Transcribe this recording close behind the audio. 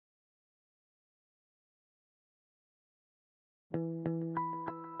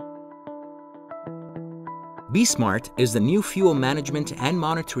B.SMART is the new fuel management and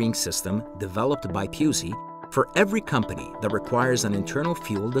monitoring system developed by Piusi for every company that requires an internal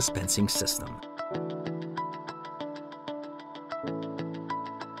fuel dispensing system.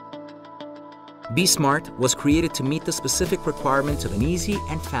 B.SMART was created to meet the specific requirement of an easy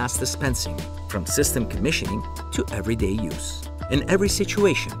and fast dispensing, from system commissioning to everyday use. In every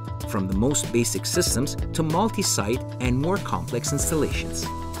situation, from the most basic systems to multi-site and more complex installations.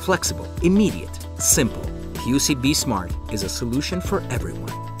 Flexible, immediate, simple. Piusi B.SMART is a solution for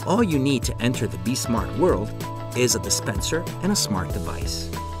everyone. All you need to enter the B.SMART world is a dispenser and a smart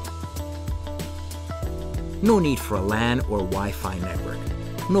device. No need for a LAN or Wi-Fi network.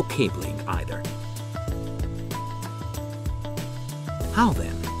 No cabling either. How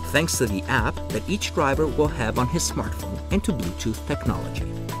then? Thanks to the app that each driver will have on his smartphone and to Bluetooth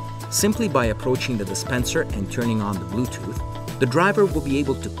technology. Simply by approaching the dispenser and turning on the Bluetooth, the driver will be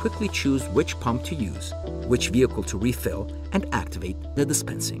able to quickly choose which pump to use, which vehicle to refill, and activate the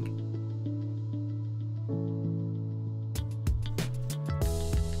dispensing.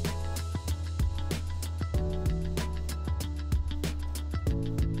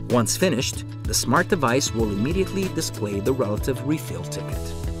 Once finished, the smart device will immediately display the relative refill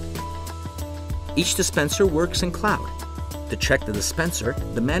ticket. Each dispenser works in cloud. To check the dispenser,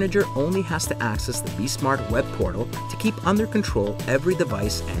 the manager only has to access the B.SMART web portal to keep under control every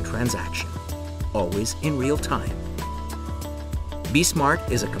device and transaction, always in real time.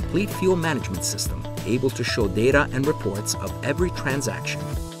 B.SMART is a complete fuel management system able to show data and reports of every transaction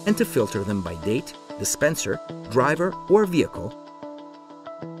and to filter them by date, dispenser, driver, or vehicle,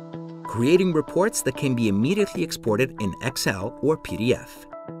 creating reports that can be immediately exported in Excel or PDF.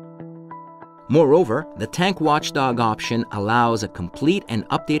 Moreover, the Tank Watchdog option allows a complete and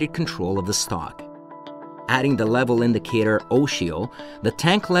updated control of the stock. Adding the level indicator OSHIO, the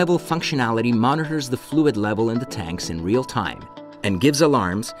tank level functionality monitors the fluid level in the tanks in real time and gives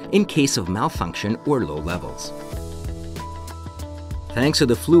alarms in case of malfunction or low levels. Thanks to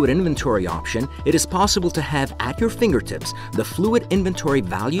the fluid inventory option, it is possible to have at your fingertips the fluid inventory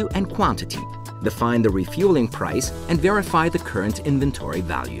value and quantity, define the refueling price, and verify the current inventory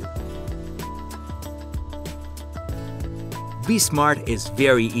value. B.SMART is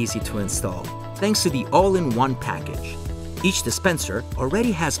very easy to install thanks to the all-in-one package. Each dispenser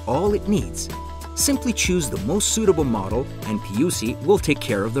already has all it needs. Simply choose the most suitable model and Piusi will take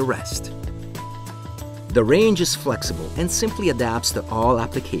care of the rest. The range is flexible and simply adapts to all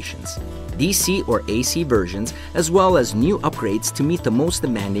applications, DC or AC versions, as well as new upgrades to meet the most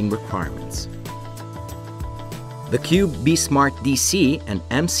demanding requirements. The Cube B.SMART DC and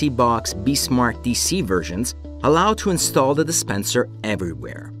MC Box B.SMART DC versions allow to install the dispenser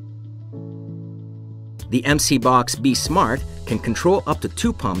everywhere. The MC Box B.SMART can control up to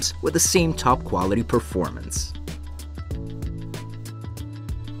 2 pumps with the same top quality performance.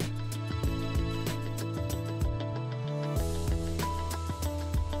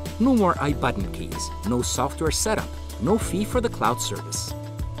 No more iButton keys, no software setup, no fee for the cloud service.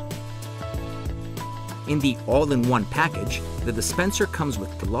 In the all-in-one package, the dispenser comes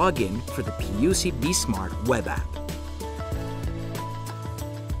with the login for the Piusi B.SMART web app.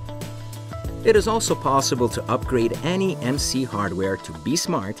 It is also possible to upgrade any MC hardware to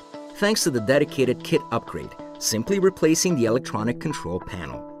B.SMART thanks to the dedicated kit upgrade, simply replacing the electronic control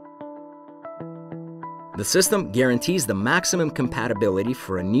panel. The system guarantees the maximum compatibility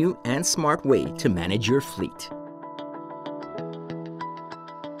for a new and smart way to manage your fleet.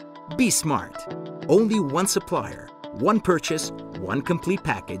 B.SMART. Only one supplier, one purchase, one complete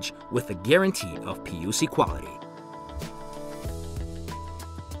package with a guarantee of Piusi quality.